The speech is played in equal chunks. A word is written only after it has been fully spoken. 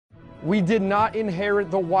We did not inherit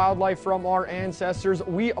the wildlife from our ancestors.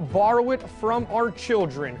 We borrow it from our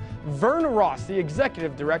children. Vern Ross, the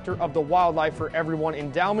executive director of the Wildlife for Everyone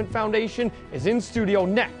Endowment Foundation, is in studio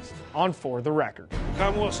next on For the Record. The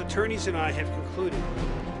Commonwealth's attorneys and I have concluded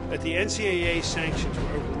that the NCAA sanctions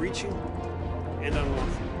were overreaching and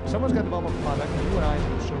unlawful. Someone's got to develop a product that you and I as a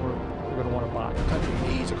consumer are going to want to buy. The country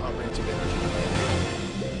needs a comprehensive energy plan.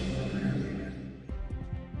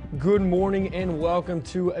 Good morning and welcome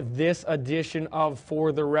to this edition of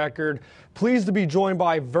For the Record. Pleased to be joined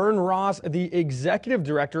by Vern Ross, the Executive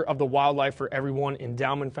Director of the Wildlife for Everyone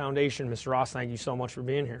Endowment Foundation. Mr. Ross, thank you so much for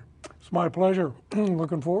being here. It's my pleasure.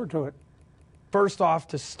 Looking forward to it. First off,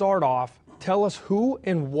 to start off, tell us who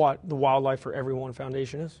and what the Wildlife for Everyone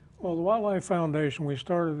Foundation is. Well, the Wildlife Foundation, we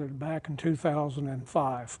started it back in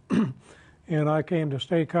 2005, and I came to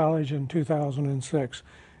State College in 2006.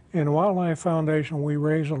 In the Wildlife Foundation, we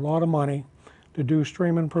raise a lot of money to do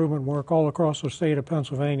stream improvement work all across the state of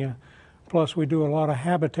Pennsylvania. Plus, we do a lot of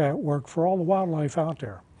habitat work for all the wildlife out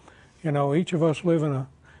there. You know, each of us live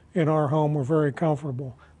in our home. We're very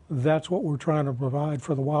comfortable. That's what we're trying to provide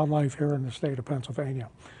for the wildlife here in the state of Pennsylvania.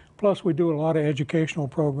 Plus, we do a lot of educational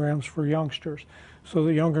programs for youngsters, so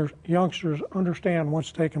the youngsters understand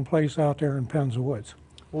what's taking place out there in Penn's Woods.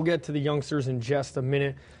 We'll get to the youngsters in just a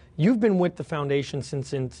minute. You've been with the foundation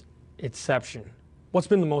since its inception. What's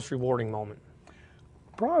been the most rewarding moment?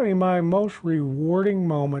 Probably my most rewarding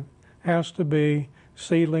moment has to be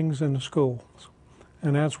seedlings in the schools.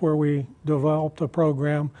 And that's where we developed a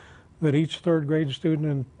program that each third grade student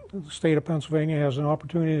in the state of Pennsylvania has an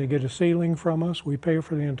opportunity to get a seedling from us. We pay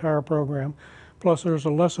for the entire program. Plus there's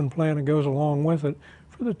a lesson plan that goes along with it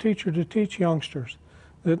for the teacher to teach youngsters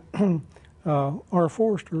that are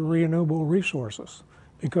forest or renewable resources,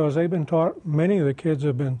 because they've been taught, many of the kids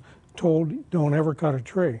have been told, don't ever cut a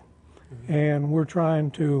tree. Mm-hmm. And we're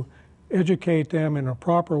trying to educate them in a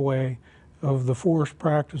proper way of the forest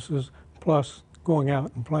practices, plus going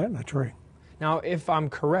out and planting a tree. Now, if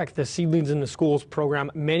I'm correct, the Seedlings in the Schools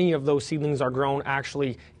program, many of those seedlings are grown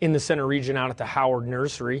actually in the center region out at the Howard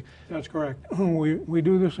Nursery. That's correct. We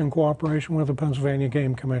do this in cooperation with the Pennsylvania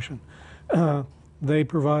Game Commission. They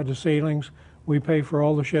provide the seedlings. We pay for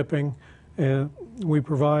all the shipping. We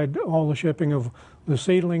provide all the shipping of the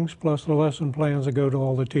seedlings plus the lesson plans that go to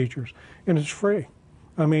all the teachers. And it's free.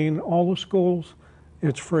 I mean, all the schools,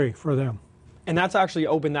 it's free for them. And that's actually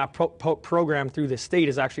open, that program through the state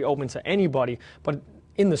is actually open to anybody. But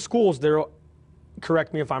in the schools, there,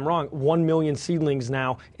 correct me if I'm wrong, 1 million seedlings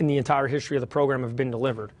now in the entire history of the program have been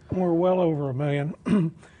delivered. We're well over 1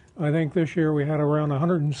 million. I think this year we had around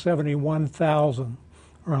 171,000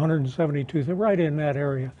 or 172,000, right in that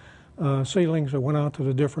area. Seedlings that went out to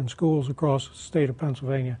the different schools across the state of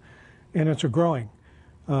Pennsylvania, and it's a growing.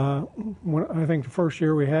 I think the first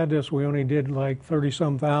year we had this, we only did like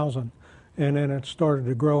 30-some thousand, and then it started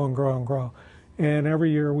to grow and grow and grow. And every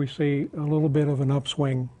year we see a little bit of an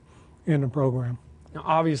upswing in the program. Now,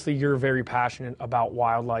 obviously, you're very passionate about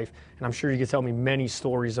wildlife, and I'm sure you could tell me many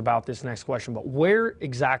stories about this next question, but where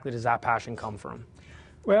exactly does that passion come from?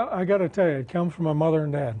 Well, I got to tell you, it comes from my mother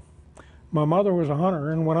and dad. My mother was a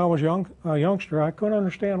hunter, and when I was a youngster, I couldn't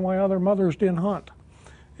understand why other mothers didn't hunt.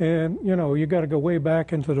 And, you know, you got to go way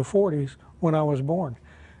back into the 40s when I was born.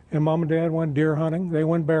 And Mom and Dad went deer hunting, they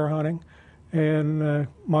went bear hunting, and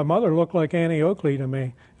my mother looked like Annie Oakley to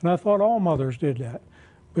me, and I thought all mothers did that.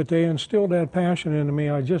 But they instilled that passion into me.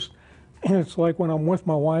 It's like when I'm with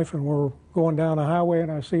my wife and we're going down a highway and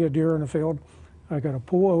I see a deer in the field, I got to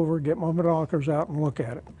pull over, get my binoculars out and look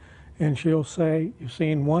at it. And she'll say, you've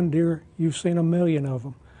seen one deer, you've seen 1 million of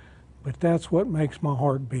them. But that's what makes my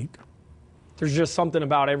heart beat. There's just something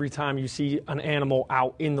about every time you see an animal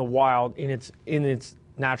out in the wild, in its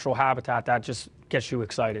natural habitat, that just gets you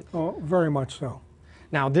excited. Oh, very much so.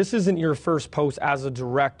 Now, this isn't your first post as a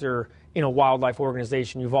director in a wildlife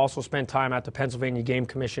organization. You've also spent time at the Pennsylvania Game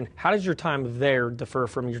Commission. How does your time there differ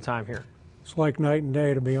from your time here? It's like night and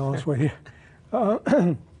day, to be honest with you.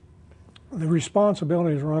 The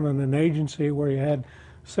responsibilities running an agency where you had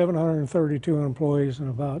 732 employees and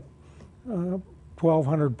about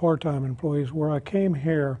 1,200 part-time employees. Where I came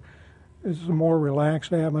here, it's a more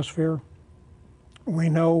relaxed atmosphere. We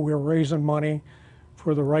know we're raising money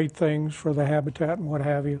for the right things, for the habitat and what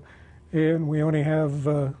have you. And we only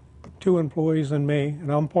have 2 employees and me, and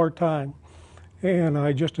I'm part-time. And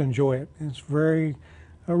I just enjoy it. It's very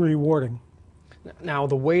rewarding. Now,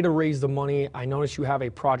 the way to raise the money, I notice you have a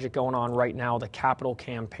project going on right now, the Capital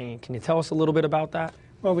Campaign. Can you tell us a little bit about that?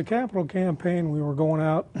 Well, the Capital Campaign, we were going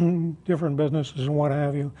out, different businesses and what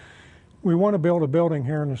have you. We want to build a building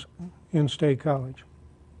here in State College.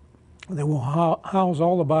 They will house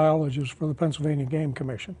all the biologists for the Pennsylvania Game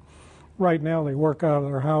Commission. Right now they work out of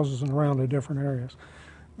their houses and around the different areas.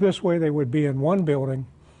 This way they would be in one building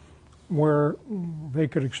where they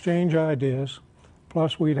could exchange ideas,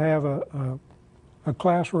 plus we'd have a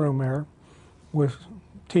classroom there with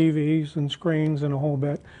TVs and screens and a whole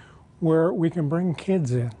bit where we can bring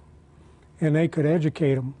kids in and they could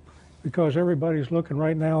educate them, because everybody's looking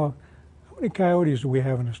right now, how many coyotes do we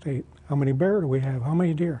have in the state? How many bear do we have? How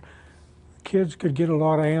many deer? Kids could get a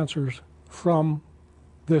lot of answers from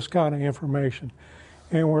this kind of information.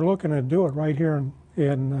 And we're looking to do it right here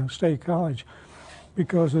in State College,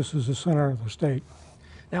 because this is the center of the state.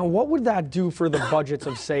 Now, what would that do for the budgets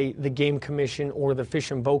of, say, the Game Commission or the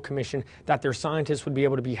Fish and Boat Commission, that their scientists would be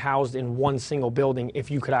able to be housed in one single building if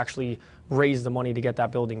you could actually raise the money to get that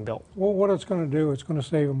building built? Well, what it's going to do, it's going to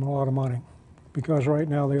save them a lot of money, because right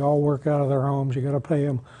now they all work out of their homes. You got to pay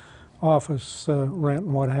them office rent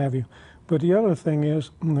and what have you. But the other thing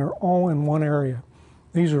is, they're all in one area.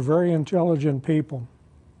 These are very intelligent people.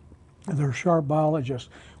 They're sharp biologists,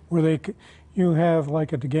 where you have,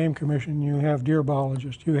 like at the Game Commission, you have deer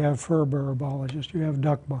biologists, you have fur bearer biologists, you have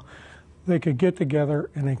duck biologists. They could get together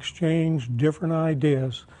and exchange different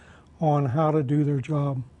ideas on how to do their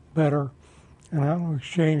job better and how to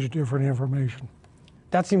exchange different information.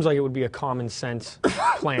 That seems like it would be a common sense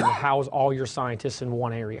plan to house all your scientists in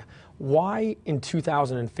one area. Why in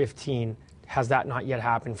 2015 has that not yet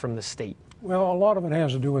happened from the state? Well, a lot of it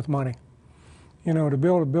has to do with money. You know, to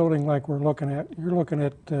build a building like we're looking at, you're looking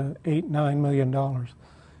at $8–9 million.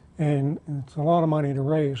 And it's a lot of money to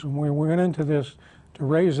raise. And when we went into this to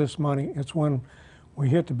raise this money, it's when we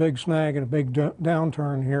hit the big snag and a big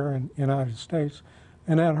downturn here in the United States.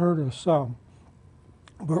 And that hurt us some.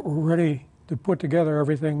 But we're ready to put together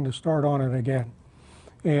everything to start on it again.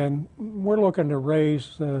 And we're looking to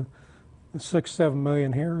raise $6–7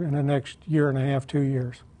 million here in the next year and a half, 2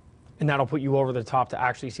 years. And that'll put you over the top to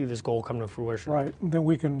actually see this goal come to fruition. Right. Then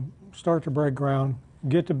we can start to break ground,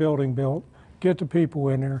 get the building built, get the people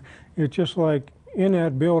in there. It's just like in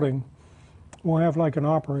that building, we'll have like an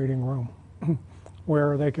operating room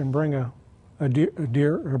where they can bring a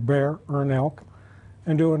deer or a bear or an elk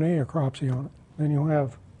and do an necropsy on it. Then you'll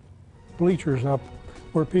have bleachers up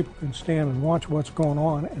where people can stand and watch what's going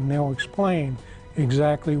on, and they'll explain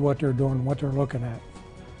exactly what they're doing, what they're looking at.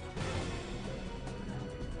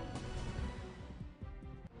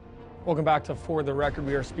 Welcome back to For the Record.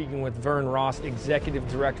 We are speaking with Vern Ross, Executive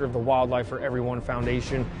Director of the Wildlife for Everyone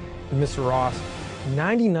Foundation. And Mr. Ross,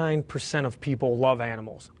 99% of people love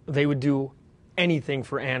animals. They would do anything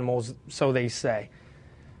for animals, so they say.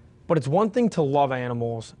 But it's one thing to love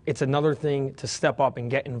animals. It's another thing to step up and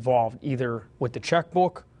get involved, either with the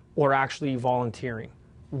checkbook or actually volunteering.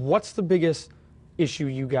 What's the biggest issue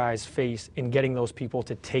you guys face in getting those people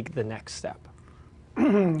to take the next step?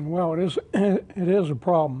 Well, it is a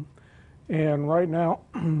problem. And right now,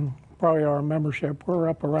 probably our membership, we're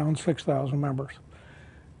up around 6,000 members.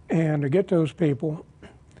 And to get those people,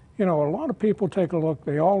 you know, a lot of people take a look,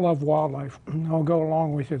 they all love wildlife. I'll go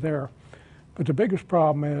along with you there. But the biggest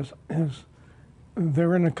problem is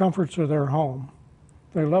they're in the comforts of their home.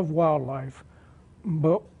 They love wildlife.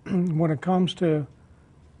 But when it comes to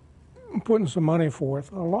putting some money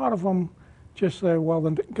forth, a lot of them just say, well,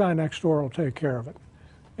 the guy next door will take care of it.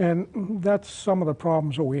 And that's some of the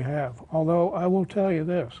problems that we have. Although I will tell you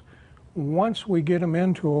this, once we get them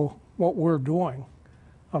into what we're doing,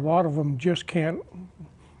 a lot of them just can't,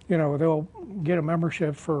 you know, they'll get a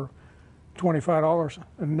membership for $25,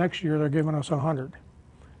 and next year they're giving us $100.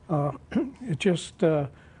 It just,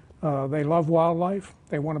 they love wildlife,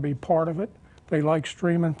 they want to be part of it, they like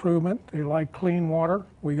stream improvement, they like clean water.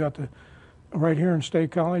 We got right here in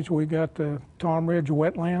State College, we got the Tom Ridge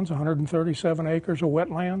wetlands, 137 acres of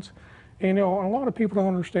wetlands. And, you know, a lot of people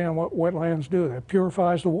don't understand what wetlands do. It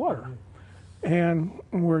purifies the water. And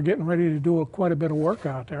we're getting ready to do quite a bit of work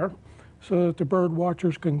out there so that the bird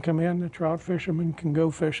watchers can come in, the trout fishermen can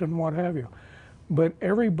go fishing, what have you. But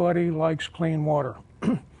everybody likes clean water.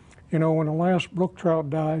 You know, when the last brook trout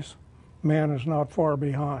dies, man is not far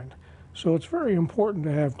behind. So it's very important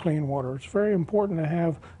to have clean water. It's very important to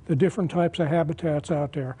have the different types of habitats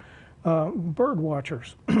out there. Bird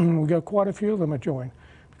watchers, we got quite a few of them at join,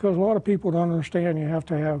 because a lot of people don't understand you have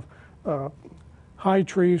to have high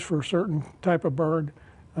trees for a certain type of bird,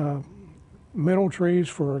 middle trees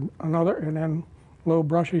for another, and then low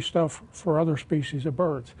brushy stuff for other species of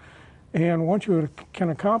birds. And once you can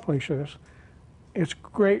accomplish this, it's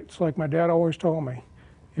great. It's like my dad always told me,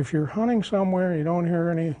 if you're hunting somewhere and you don't hear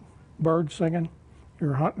any birds singing,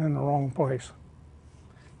 you're hunting in the wrong place.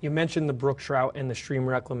 You mentioned the brook trout and the stream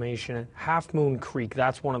reclamation. Half Moon Creek,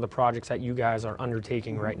 that's one of the projects that you guys are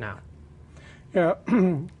undertaking right now. Yeah,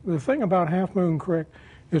 the thing about Half Moon Creek,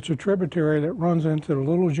 it's a tributary that runs into the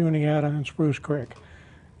Little Juniata and Spruce Creek.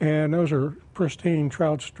 And those are pristine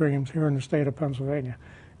trout streams here in the state of Pennsylvania.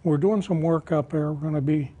 We're doing some work up there. We're going to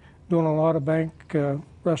be doing a lot of bank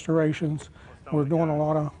restorations. We're doing a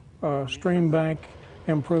lot of stream bank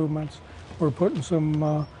improvements. We're putting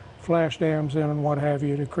some flash dams in and what have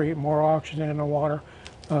you to create more oxygen in the water.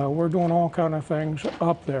 We're doing all kind of things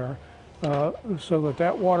up there so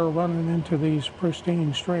that water running into these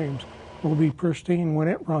pristine streams will be pristine when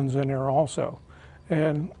it runs in there also.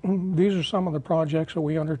 And these are some of the projects that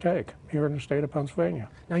we undertake here in the state of Pennsylvania.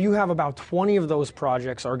 Now you have about 20 of those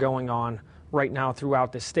projects are going on right now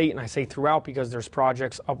throughout the state, and I say throughout because there's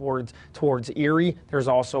projects upwards towards Erie. There's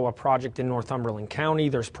also a project in Northumberland County.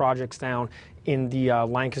 There's projects down in the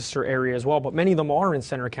Lancaster area as well, but many of them are in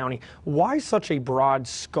Center County. Why such a broad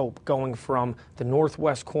scope going from the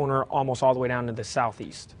northwest corner almost all the way down to the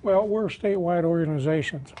southeast? Well, we're a statewide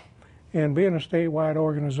organization, and being a statewide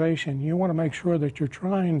organization, you want to make sure that you're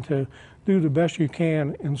trying to do the best you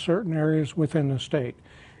can in certain areas within the state.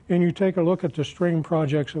 And you take a look at the stream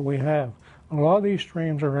projects that we have. A lot of these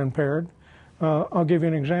streams are impaired. I'll give you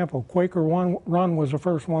an example. Quaker Run was the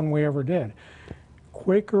first one we ever did.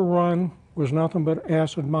 Quaker Run was nothing but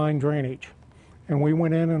acid mine drainage. And we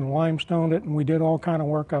went in and limestoned it, and we did all kind of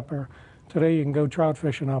work up there. Today you can go trout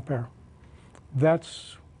fishing up there.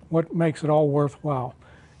 That's what makes it all worthwhile.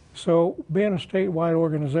 So being a statewide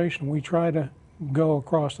organization, we try to go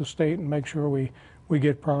across the state and make sure we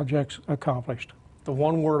get projects accomplished. The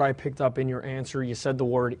one word I picked up in your answer, you said the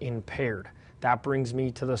word impaired. That brings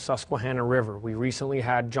me to the Susquehanna River. We recently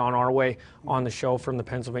had John Arway on the show from the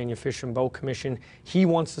Pennsylvania Fish and Boat Commission. He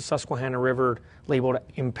wants the Susquehanna River labeled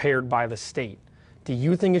impaired by the state. Do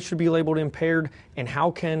you think it should be labeled impaired? And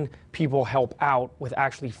how can people help out with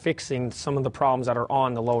actually fixing some of the problems that are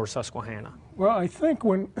on the lower Susquehanna? Well, I think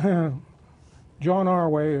when John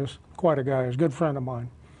Arway is quite a guy, he's a good friend of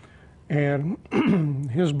mine. And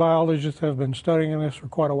his biologists have been studying this for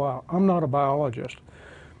quite a while. I'm not a biologist.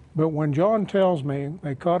 But when John tells me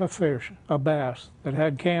they caught a fish, a bass, that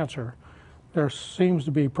had cancer, there seems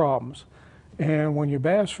to be problems. And when you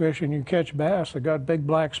bass fish and you catch bass that got big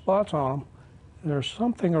black spots on them, there's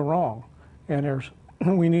something wrong. And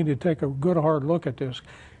we need to take a good hard look at this,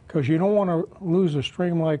 because you don't want to lose a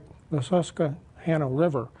stream like the Susquehanna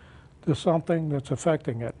River to something that's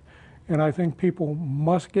affecting it. And I think people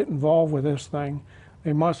must get involved with this thing.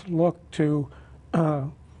 They must look to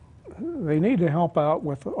they need to help out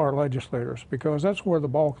with our legislators, because that's where the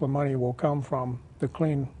bulk of the money will come from to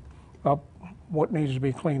clean up what needs to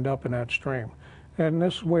be cleaned up in that stream. And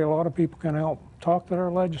this is the way a lot of people can help. Talk to our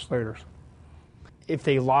legislators. If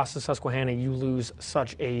they lost the Susquehanna, you lose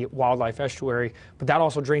such a wildlife estuary, but that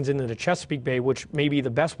also drains into the Chesapeake Bay, which may be the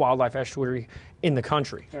best wildlife estuary in the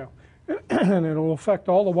country. Yeah. And it will affect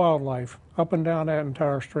all the wildlife up and down that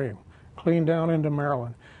entire stream, clean down into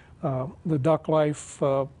Maryland. The duck life,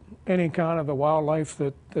 any kind of the wildlife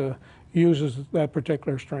that uses that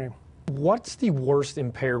particular stream. What's the worst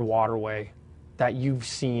impaired waterway that you've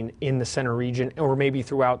seen in the center region, or maybe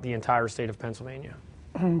throughout the entire state of Pennsylvania?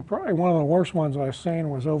 Probably one of the worst ones I've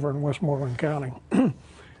seen was over in Westmoreland County.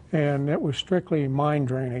 And it was strictly mine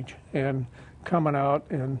drainage and coming out.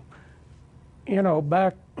 And, you know,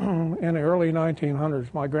 back in the early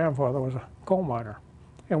 1900s, my grandfather was a coal miner.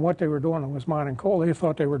 And what they were doing was mining coal. They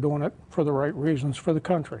thought they were doing it for the right reasons for the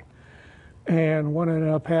country. And what ended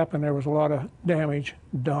up happening, there was a lot of damage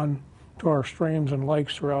done to our streams and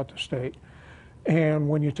lakes throughout the state. And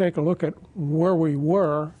when you take a look at where we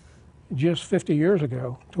were just 50 years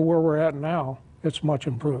ago to where we're at now, it's much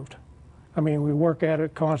improved. I mean, we work at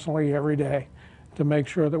it constantly every day to make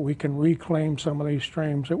sure that we can reclaim some of these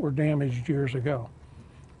streams that were damaged years ago.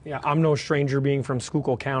 Yeah, I'm no stranger being from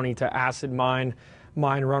Schuylkill County to acid mine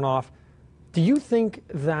runoff. Do you think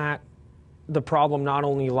that the problem not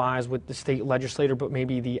only lies with the state legislator, but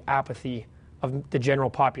maybe the apathy of the general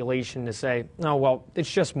population to say, no, well,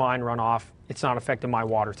 it's just mine runoff, it's not affecting my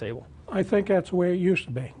water table? I think that's the way it used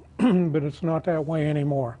to be, but it's not that way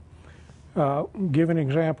anymore. Give an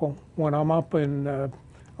example. When I'm up in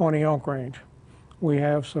on the Elk Range, we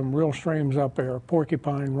have some real streams up there,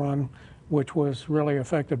 Porcupine Run, which was really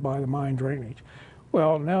affected by the mine drainage.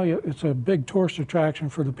 Well, now it's a big tourist attraction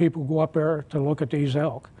for the people who go up there to look at these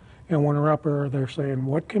elk. And when they're up there, they're saying,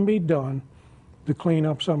 what can be done to clean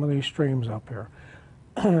up some of these streams up here?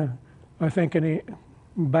 I think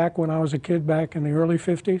back when I was a kid, back in the early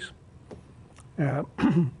 50s,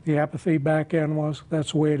 the apathy back then was,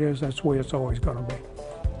 that's the way it is, that's the way it's always going to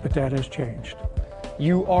be. but that has changed.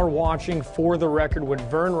 You are watching For the Record with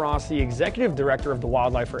Vern Ross, the Executive Director of the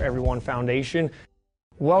Wildlife for Everyone Foundation.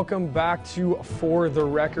 Welcome back to For the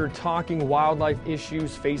Record, talking wildlife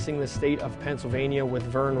issues facing the state of Pennsylvania with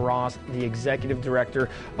Vern Ross, the Executive Director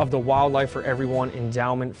of the Wildlife for Everyone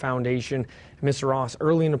Endowment Foundation. Mr. Ross,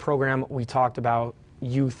 early in the program, we talked about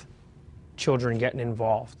youth, children getting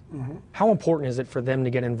involved. How important is it for them to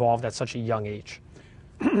get involved at such a young age?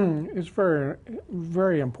 It's very,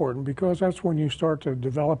 very important, because that's when you start to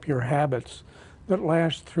develop your habits that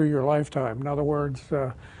last through your lifetime. In other words,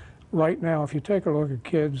 right now, if you take a look at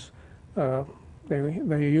kids,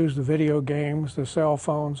 they use the video games, the cell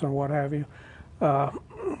phones, and what have you,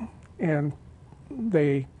 and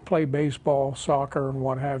they play baseball, soccer, and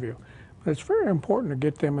what have you. But it's very important to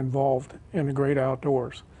get them involved in the great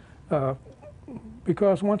outdoors,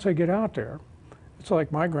 because once they get out there, it's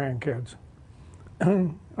like my grandkids.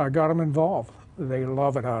 I got them involved. They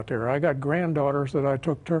love it out there. I got granddaughters that I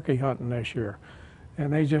took turkey hunting this year,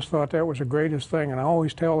 and they just thought that was the greatest thing. And I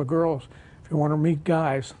always tell the girls, if you want to meet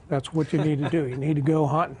guys, that's what you need to do. You need to go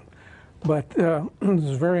hunting. But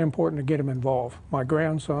it's very important to get them involved. My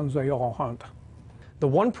grandsons, they all hunt. The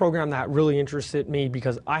one program that really interested me,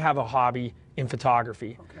 because I have a hobby in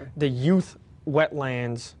photography, the youth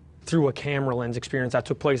wetlands through a camera lens experience that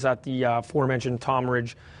took place at the aforementioned Tom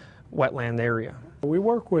Ridge wetland area. We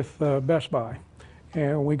work with Best Buy,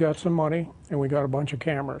 and we got some money, and we got a bunch of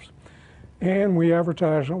cameras. And we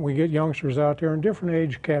advertise them. We get youngsters out there in different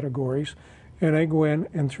age categories, and they go in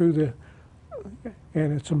and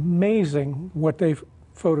and it's amazing what they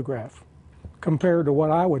photograph compared to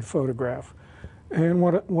what I would photograph. And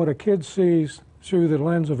what a kid sees through the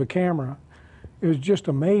lens of a camera is just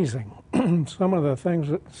amazing. Some of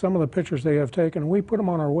the pictures they have taken, we put them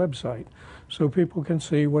on our website so people can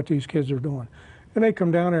see what these kids are doing. And they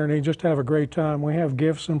come down there and they just have a great time. We have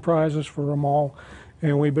gifts and prizes for them all.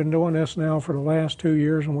 And we've been doing this now for the last 2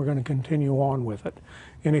 years, and we're going to continue on with it.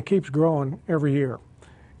 And it keeps growing every year.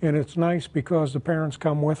 And it's nice because the parents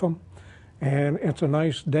come with them. And it's a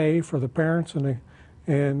nice day for the parents and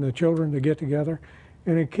the children to get together.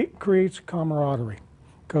 And it creates camaraderie,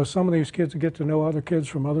 because some of these kids get to know other kids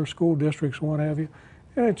from other school districts and what have you.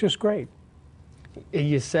 And it's just great.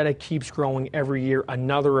 You said it keeps growing every year.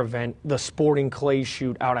 Another event, the Sporting Clay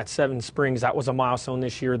Shoot out at Seven Springs, that was a milestone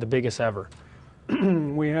this year, the biggest ever.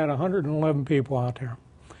 We had 111 people out there.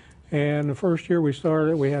 And the first year we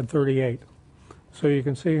started, we had 38. So you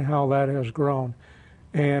can see how that has grown.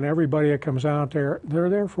 And everybody that comes out there, they're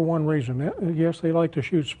there for one reason. Yes, they like to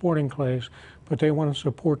shoot sporting clays, but they want to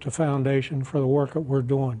support the foundation for the work that we're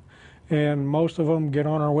doing. And most of them get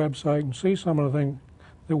on our website and see some of the things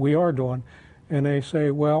that we are doing, and they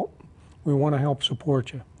say, well, we want to help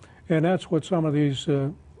support you. And that's what some of these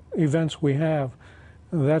events we have,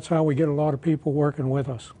 that's how we get a lot of people working with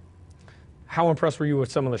us. How impressed were you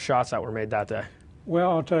with some of the shots that were made that day?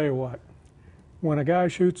 Well, I'll tell you what. When a guy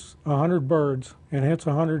shoots 100 birds and hits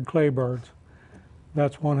 100 clay birds,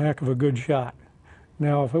 that's one heck of a good shot.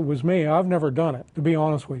 Now, if it was me, I've never done it, to be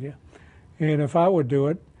honest with you. And if I would do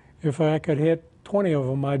it, if I could hit 20 of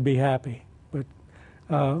them, I'd be happy. But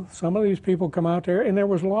some of these people come out there, and there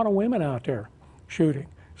was a lot of women out there shooting.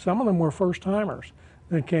 Some of them were first-timers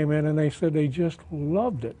that came in, and they said they just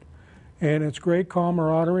loved it. And it's great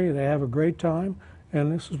camaraderie. They have a great time,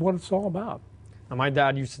 and this is what it's all about. Now, my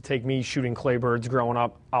dad used to take me shooting clay birds growing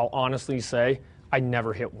up. I'll honestly say I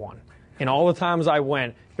never hit one. And all the times I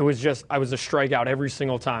went, I was a strikeout every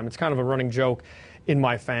single time. It's kind of a running joke in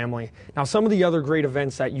my family. Now, some of the other great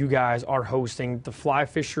events that you guys are hosting, the Fly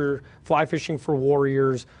Fishing for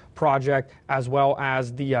Warriors project, as well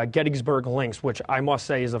as the Gettysburg Links, which I must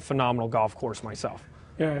say is a phenomenal golf course myself.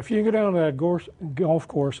 Yeah, if you go down to that golf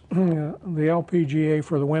course, the LPGA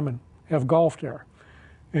for the women have golfed there.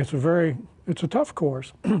 It's a tough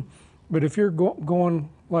course, but if you're going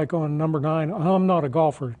like on number 9, I'm not a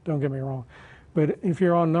golfer, don't get me wrong, but if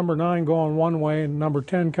you're on number 9 going one way and number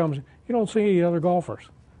 10 comes, you don't see any other golfers.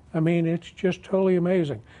 I mean, it's just totally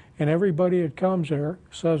amazing. And everybody that comes there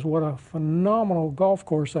says what a phenomenal golf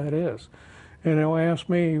course that is. And they'll ask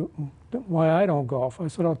me why I don't golf. I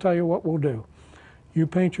said, I'll tell you what we'll do. You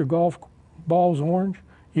paint your golf balls orange,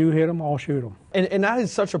 you hit them, I'll shoot them. And that is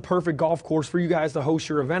such a perfect golf course for you guys to host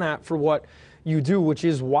your event at for what you do, which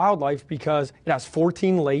is wildlife, because it has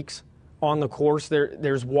 14 lakes on the course.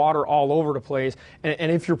 There's water all over the place. And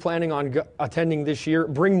if you're planning on attending this year,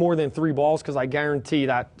 bring more than 3 balls, because I guarantee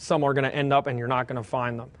that some are going to end up and you're not going to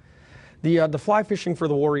find them. The Fly Fishing for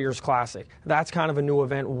the Warriors Classic, that's kind of a new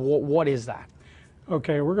event. What is that?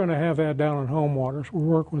 Okay, we're going to have that down in Home Waters. We're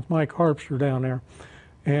working with Mike Harpster down there,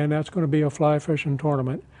 and that's going to be a fly fishing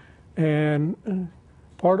tournament. And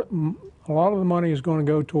a lot of the money is going to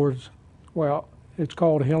go towards, well, it's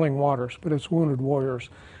called Healing Waters, but it's Wounded Warriors.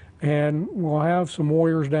 And we'll have some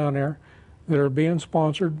warriors down there that are being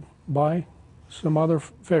sponsored by some other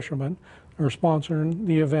fishermen, are sponsoring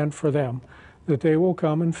the event for them, that they will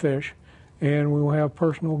come and fish, and we will have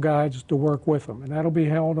personal guides to work with them. And that'll be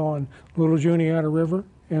held on Little Juniata River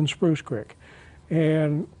and Spruce Creek.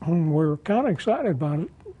 And we're kind of excited about it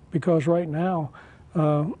because right now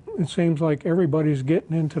it seems like everybody's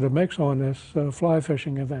getting into the mix on this fly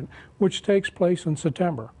fishing event, which takes place in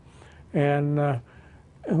September. And I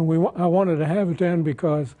wanted to have it then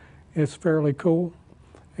because it's fairly cool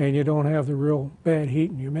and you don't have the real bad heat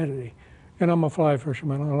and humidity. And I'm a fly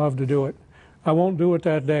fisherman. I love to do it. I won't do it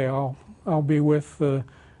that day. I'll be with the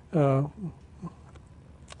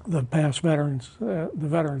past veterans, the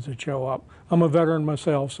veterans that show up. I'm a veteran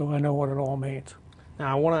myself, so I know what it all means.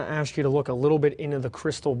 Now, I want to ask you to look a little bit into the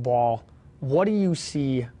crystal ball. What do you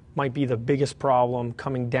see might be the biggest problem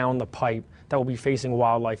coming down the pipe that will be facing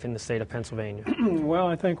wildlife in the state of Pennsylvania? Well,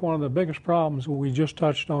 I think one of the biggest problems we just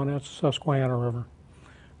touched on is the Susquehanna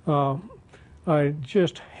River. I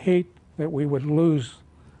just hate that we would lose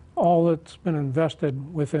all that's been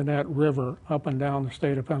invested within that river up and down the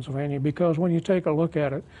state of Pennsylvania, because when you take a look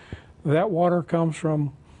at it, that water comes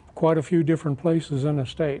from quite a few different places in the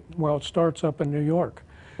state. Well, it starts up in New York.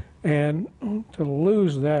 And to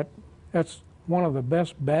lose that, that's one of the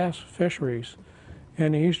best bass fisheries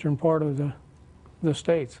in the eastern part of the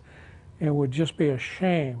states. It would just be a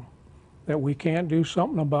shame that we can't do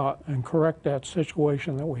something about and correct that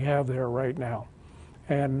situation that we have there right now.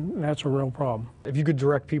 And that's a real problem. If you could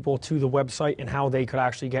direct people to the website and how they could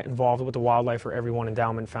actually get involved with the Wildlife for Everyone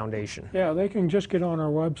Endowment Foundation. Yeah, they can just get on our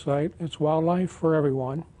website. It's Wildlife for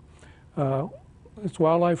Everyone. It's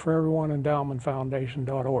Wildlife for Everyone Endowment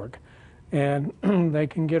Foundation.org. And they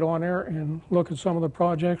can get on there and look at some of the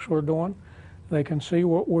projects we're doing. They can see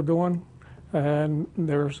what we're doing. And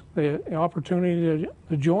there's the opportunity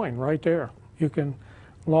to join right there. You can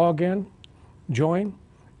log in, join,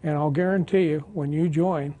 and I'll guarantee you, when you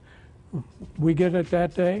join, we get it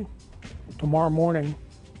that day. Tomorrow morning,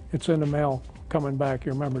 it's in the mail coming back,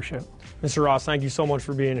 your membership. Mr. Ross, thank you so much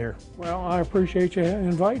for being here. Well, I appreciate you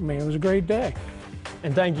inviting me. It was a great day.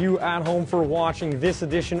 And thank you at home for watching this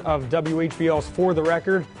edition of WHVL's For the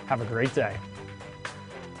Record. Have a great day.